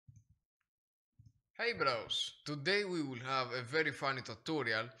Hey bros, today we will have a very funny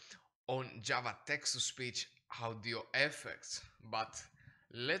tutorial on Java text-to-speech audio effects, but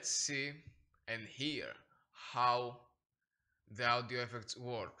let's see and hear how the audio effects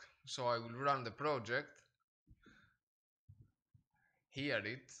work. So I will run the project, hear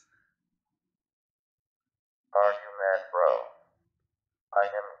it. Are you mad, bro? I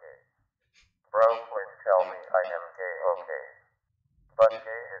am gay. Bro, please tell me I am gay, okay. But gay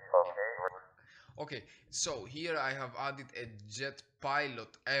is okay. Okay, so here I have added a jet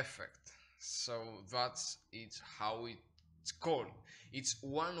pilot effect. So that's how it's called. It's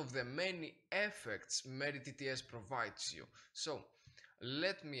one of the many effects MaryTTS provides you. So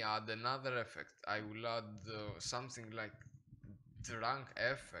let me add another effect. I will add something like drunk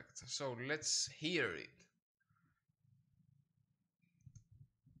effect. So let's hear it.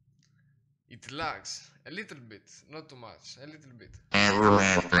 It lags a little bit, not too much, a little bit.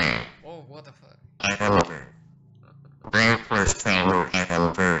 Oh, what the fuck?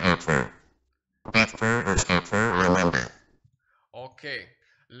 Okay,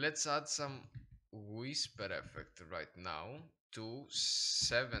 let's add some whisper effect right now to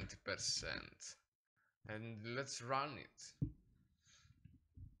 70% and let's run it.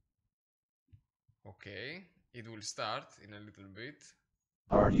 Okay, it will start in a little bit.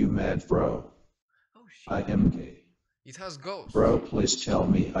 Are you mad, bro? Oh shit. I am gay. It has ghost. Bro, please tell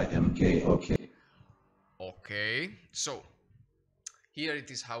me I am gay, okay? Okay, so here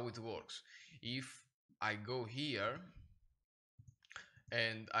it is how it works. If I go here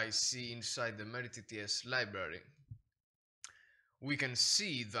and I see inside the MaryTTS library, we can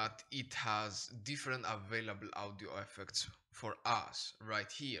see that it has different available audio effects for us right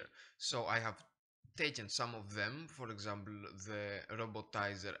here. So I have taken some of them, for example, the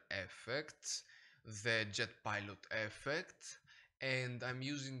robotizer effect, the jet pilot effect, and I'm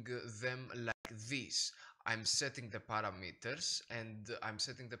using them like this. I'm setting the parameters and I'm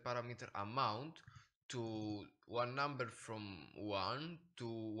setting the parameter amount to one number from 1 to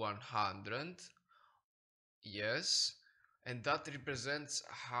 100. Yes, and that represents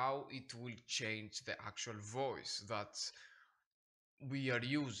how it will change the actual voice that we are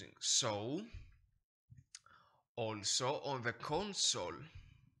using. So also on the console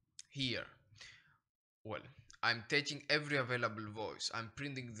here, well, I'm taking every available voice, I'm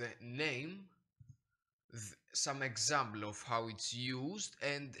printing the name, some example of how it's used,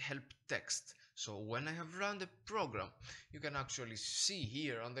 and help text. So when I have run the program, you can actually see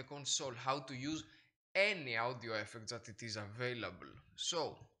here on the console how to use any audio effect that it is available.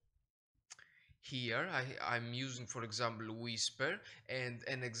 So here I'm using, for example, whisper, and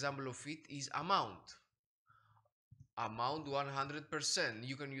an example of it is amount 100%.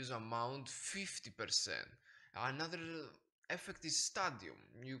 You can use amount 50%. Another effect is stadium.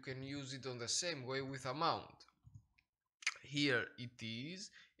 You can use it on the same way with amount. Here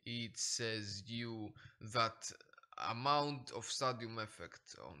it says you that amount of stadium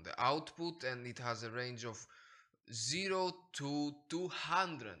effect on the output, and it has a range of 0 to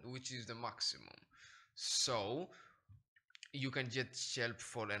 200, which is the maximum. So you can get help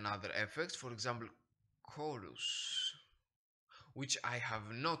for another effects, for example chorus, which I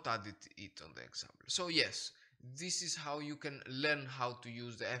have not added it on the example. So yes, this is how you can learn how to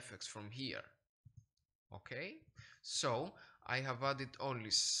use the effects from here. Okay, so I have added only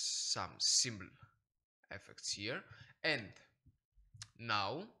some simple effects here, and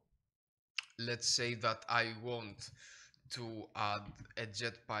now let's say that I want to add a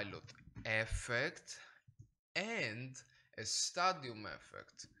jet pilot effect and a stadium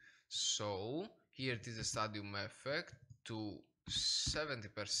effect. So here it is a stadium effect to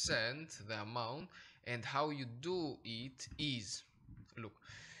 70% the amount, and how you do it is, look,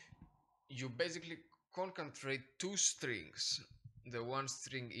 you basically concatenate two strings. The one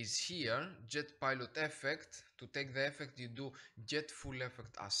string is here, jet pilot effect. To take the effect, you do jet full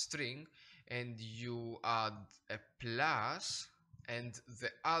effect as string, and you add a plus and the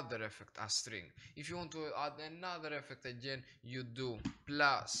other effect as string. If you want to add another effect again, you do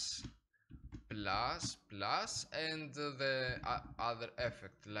plus plus plus and the other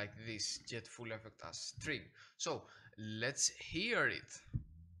effect like this, jet full effect as string. So let's hear it.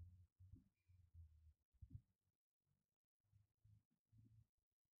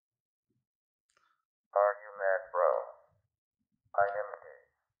 Are you mad, bro? I am gay.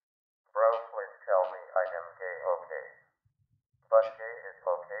 Bro, please tell me I am gay, okay. But gay is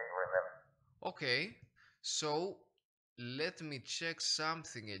okay, remember. Okay, so let me check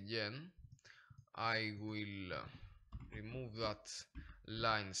something again. I will remove that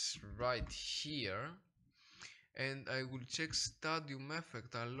lines right here, and I will check stadium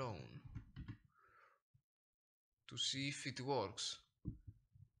effect alone. to see if it works.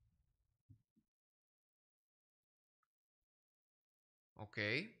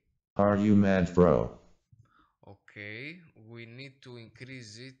 Okay. Are you mad, bro? Okay, we need to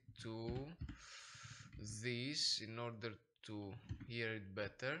increase it to this in order to hear it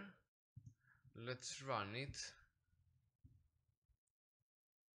better. Let's run it.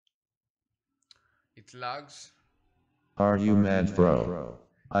 It lags. Are you mad, bro?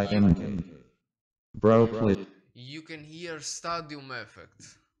 I am gay. Bro, please. You can hear stadium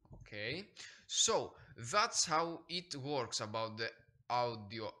effect. Okay, so that's how it works about the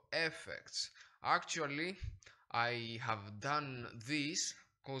audio effects. Actually, I have done this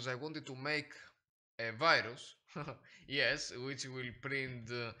because I wanted to make a virus. Yes, which will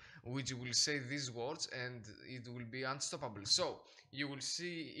print which will say these words and it will be unstoppable. So you will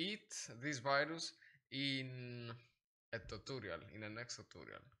see it, this virus, in a tutorial, in a next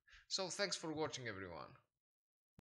tutorial. So thanks for watching, everyone.